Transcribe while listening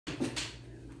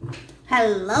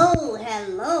Hello,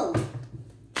 hello,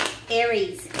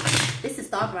 Aries. This is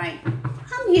Starbright.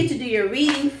 I'm here to do your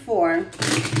reading for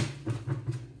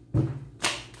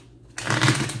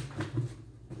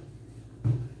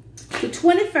the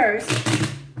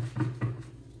 21st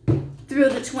through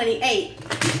the 28th.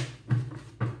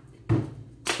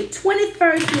 The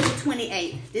 21st through the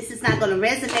 28th. This is not going to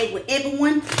resonate with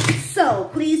everyone, so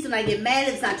please do not get mad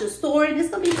if it's not your story. This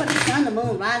is going to be for the Sun, the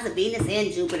Moon, Rising, Venus,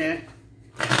 and Jupiter.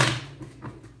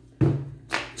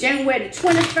 January the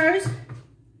 21st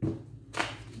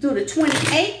through the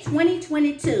 28th,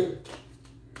 2022.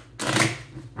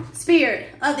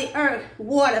 Spirit of the earth,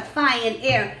 water, fire, and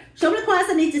air. Show me the cards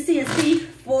I need to see and speak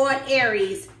for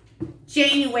Aries.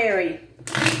 January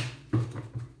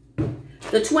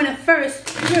the 21st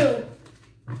through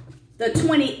the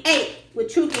 28th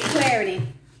with truth and clarity.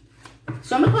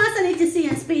 Show me the cards I need to see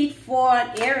and speak for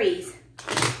Aries.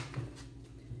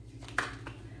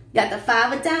 Got the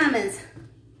Five of Diamonds.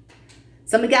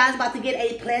 Some of you guys about to get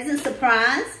a pleasant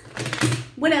surprise.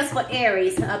 What else for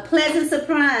Aries? A pleasant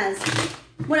surprise.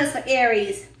 What else for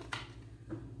Aries?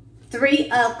 Three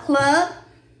of Clubs.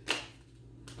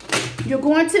 You're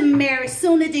going to marry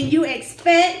sooner than you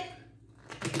expect.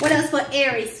 What else for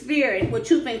Aries? Spirit with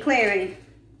truth and clarity.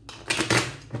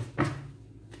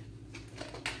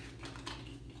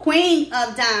 Queen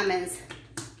of Diamonds.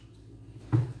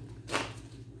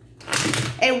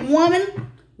 A woman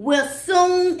will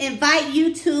soon invite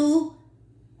you to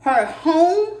her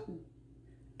home.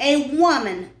 A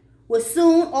woman will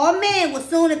soon, or a man will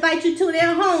soon invite you to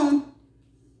their home.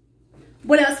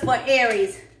 What else for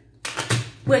Aries?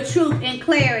 With truth and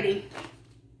clarity.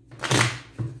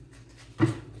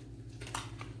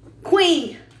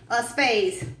 Queen of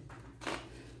Spades.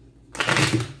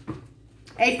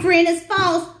 A friend is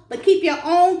false, but keep your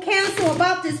own counsel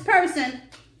about this person.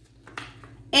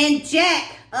 And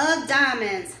Jack of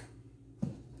Diamonds.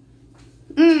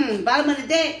 Bottom of the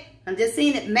deck. I'm just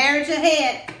seeing it. Marriage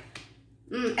ahead.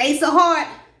 Ace of Heart.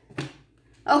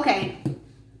 Okay.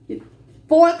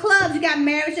 Four of Clubs. You got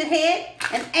marriage ahead.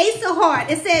 And Ace of Heart.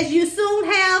 It says you soon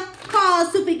have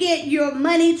cause to forget your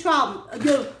money troubles.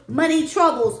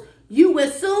 You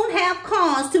will soon have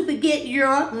cause to forget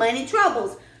your money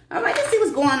troubles. All right. Let's see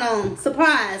what's going on.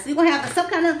 Surprise. You're going to have some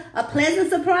kind of a pleasant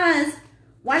surprise.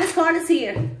 Why this card is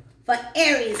here? For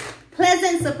Aries.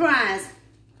 Pleasant surprise.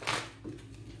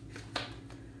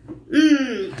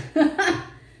 You're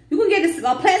going to get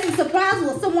a pleasant surprise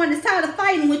with someone that's tired of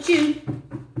fighting with you.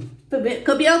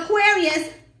 Could be Aquarius.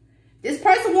 This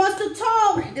person wants to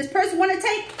talk. This person wants to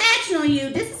take action on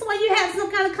you. This is when you have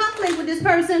some kind of conflict with this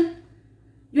person.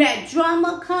 You had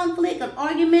drama, conflict, an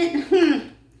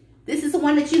argument. This is the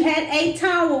one that you had a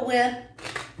tower with.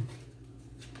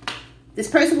 This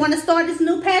person wants to start this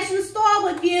new passionate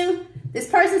story with you. This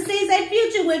person sees a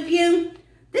future with you.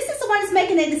 This is the one that's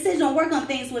making a decision on work on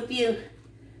things with you.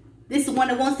 This is the one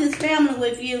that wants this family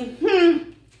with you.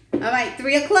 All right,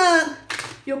 Three of Clubs.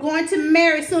 You're going to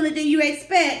marry sooner than you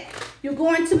expect. You're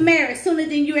going to marry sooner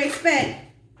than you expect.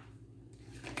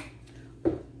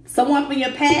 Someone from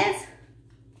your past.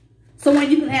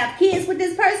 Someone you can have kids with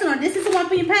this person, or this is the one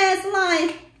from your past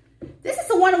life. This is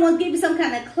the one that wants to give you some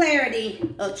kind of clarity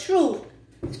of truth.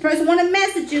 This person want to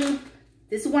message you.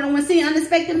 This is one that wants to see an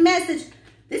unexpected message.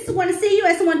 This is one to see you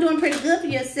as someone doing pretty good for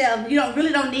yourself. You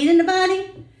really don't need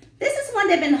anybody. This is one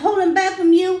that's been holding back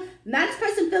from you. Now this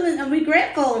person feeling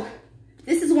regretful.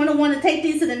 This is one that want to take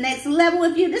things to the next level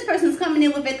with you. This person's coming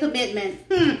in with a commitment.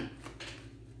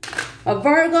 A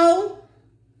Virgo,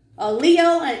 a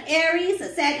Leo, an Aries,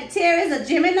 a Sagittarius, a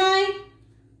Gemini,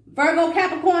 Virgo,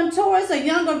 Capricorn, Taurus, a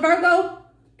younger Virgo,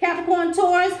 Capricorn,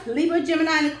 Taurus, Libra,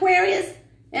 Gemini, and Aquarius,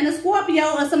 and a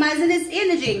Scorpio, or somebody's in this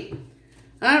energy.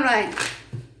 All right.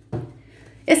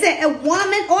 It said a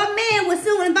woman or man will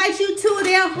soon invite you to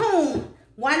their home.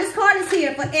 Why this card is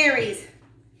here for Aries?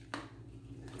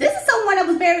 This is someone that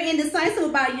was very indecisive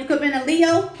about you. Could have been a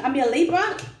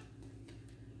Libra.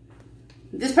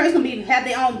 This person could have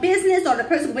their own business, or the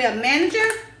person could be a manager.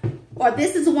 Or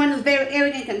this is the one who's very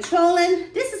arrogant and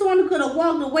controlling. This is the one who could have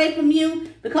walked away from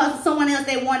you because of someone else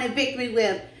they wanted victory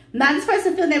with. Now this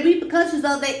person feeling the repercussions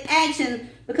of their action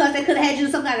because they could have had you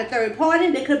in some kind of third party.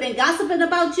 They could have been gossiping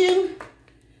about you.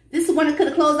 This is the one that could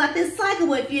have closed out this cycle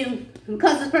with you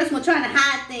because this person was trying to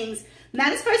hide things. Now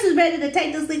this person is ready to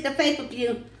take this leap of faith with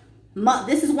you.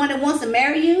 This is one that wants to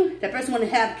marry you. That person wants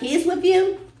to have kids with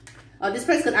you. Or this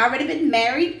person could already been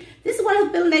married. This is one who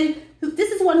feeling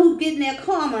this is one who's getting their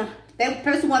karma. That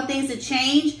person wants things to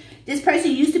change. This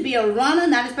person used to be a runner.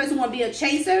 Now this person want to be a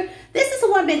chaser. This is the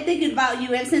one been thinking about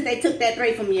you ever since they took that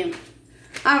 3 from you.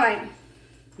 All right.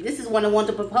 This is one that want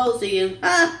to propose to you.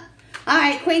 All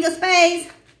right, Queen of Spades.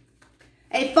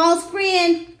 A false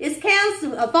friend is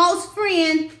counsel. A false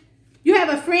friend. You have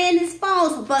a friend that's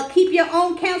false, but keep your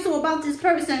own counsel about this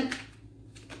person.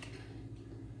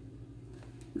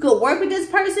 You could work with this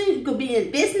person. You could be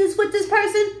in business with this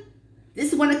person.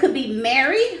 This is one that could be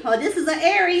married, or this is an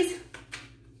Aries.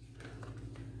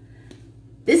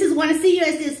 This is one to see you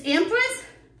as this Empress.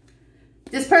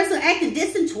 This person acting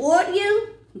distant toward you.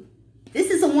 This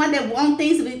is the one that wants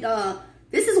things to be,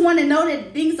 this is one that know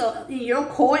that things are in your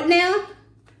court now.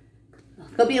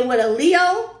 Could be with a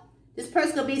Leo. This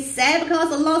person could be sad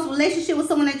because of a lost relationship with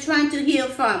someone they're trying to heal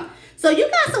from. So you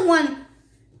got someone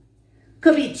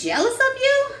could be jealous of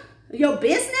you, your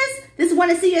business. This is one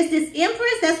to see you as this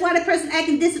Empress. That's why the person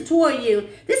acting distant toward you.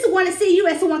 This is one to see you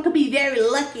as someone could be very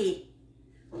lucky.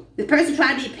 The person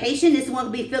trying to be patient. This one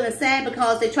could be feeling sad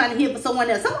because they're trying to heal for someone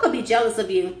else. Someone could be jealous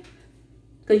of you.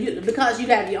 Because you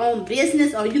have your own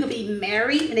business, or you could be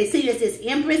married and they see you as this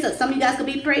Empress, or some of you guys could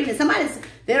be pregnant. Somebody's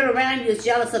there around you is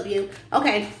jealous of you.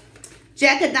 Okay.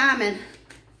 Jack of Diamond.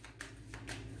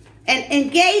 An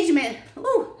engagement.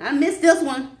 Ooh, I missed this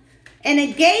one. An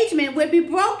engagement will be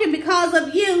broken because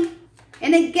of you.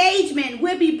 An engagement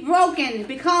will be broken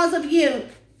because of you.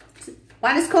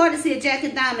 Why this card is here, Jack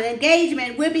of Diamond.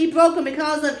 Engagement will be broken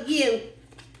because of you.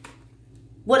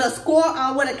 With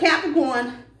a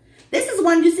Capricorn. This is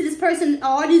when you see this person,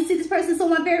 or you see this person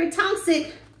someone very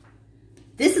toxic.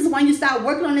 This is when you start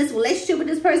working on this relationship with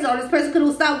this person, or this person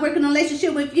could start working on a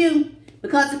relationship with you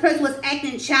because the person was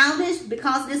acting childish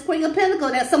because of this Queen of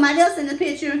Pentacles. There's somebody else in the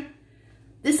picture.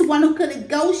 This is one who could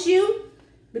ghost you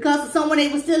because of someone they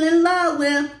were still in love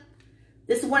with.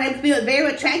 This is one that feel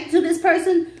very attracted to this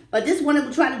person, but this one that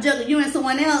was trying to juggle you and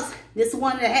someone else. This is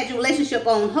one that had your relationship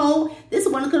on hold. This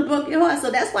is one that could have broke your heart. So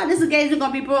that's why this engagement is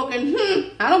going to be broken.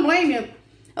 I don't blame you.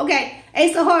 Okay,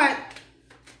 Ace of Hearts.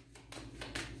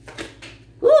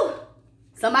 Woo,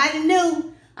 somebody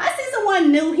new. I see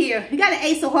someone new here. You got an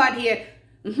Ace of Hearts here.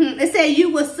 It said you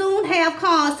will soon have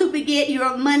cause to forget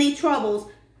your money troubles.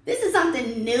 This is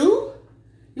something new.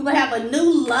 You're going to have a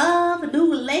new love, a new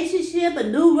relationship, a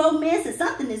new romance, and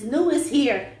something that's new is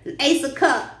here. The Ace of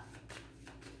Cups.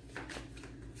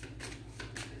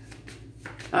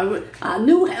 A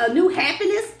new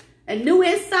happiness, a new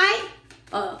insight,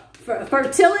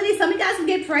 fertility. Some of you guys can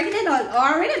get pregnant or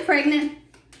are already pregnant.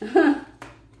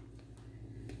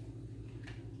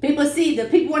 People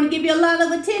want to give you a lot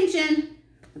of attention.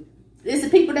 This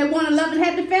is people that want a loving,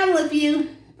 happy family with you.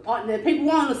 Or the people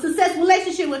want a successful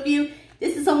relationship with you.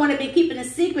 This is someone that been keeping a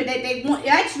secret that they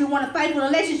actually want to fight for a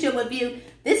relationship with you.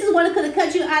 This is one that could have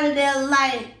cut you out of their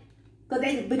life.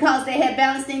 Because they had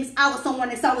balanced things out with someone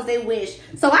that saw what they wish.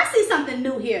 So I see something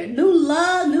new here. New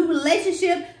love, new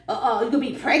relationship. You could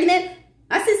be pregnant.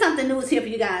 I see something new is here for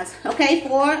you guys. Okay,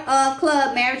 Four of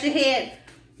Clubs, marriage ahead.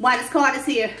 Why this card is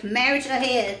here? Marriage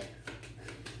ahead.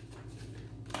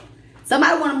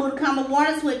 Somebody want to move to common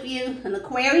waters with you. An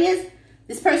Aquarius.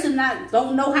 This person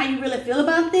don't know how you really feel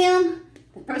about them.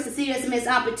 The person sees you as a missed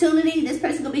opportunity. This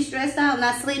person could be stressed out,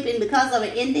 not sleeping because of an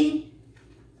ending.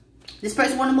 This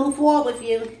person want to move forward with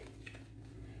you.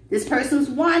 This person's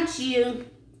watch you.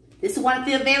 This one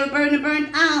feel very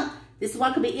burnt out. This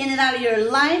one could be in and out of your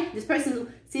life. This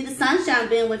person see the sunshine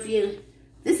being with you.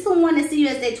 This is someone that see you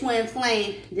as their twin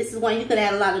flame. This is one you could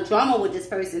have a lot of drama with this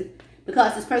person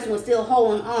because this person was still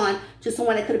holding on to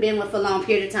someone that could have been with for a long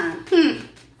period of time.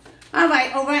 All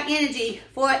right, overall energy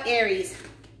for Aries.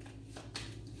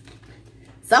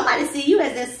 Somebody see you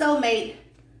as their soulmate.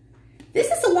 This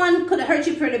is the one who could have hurt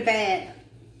you pretty bad.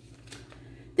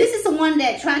 This is the one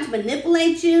that tried to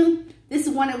manipulate you. This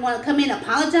is one that want to come in and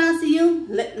apologize to you.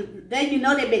 Let you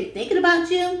know they've been thinking about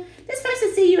you. This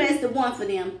person see you as the one for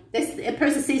them. This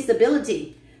person sees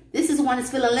stability. This is one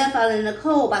that's feeling left out in the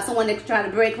cold by someone that could try to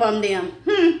break from them.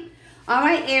 All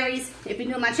right, Aries. If you're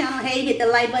new to my channel, hey, hit the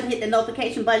like button, hit the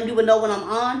notification button. You will know when I'm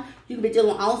on. You can be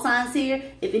dealing with all signs here.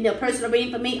 If you need a personal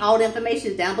reading for me, all the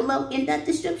information is down below in the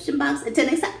description box. Until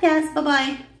next time, guys.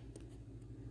 Bye-bye.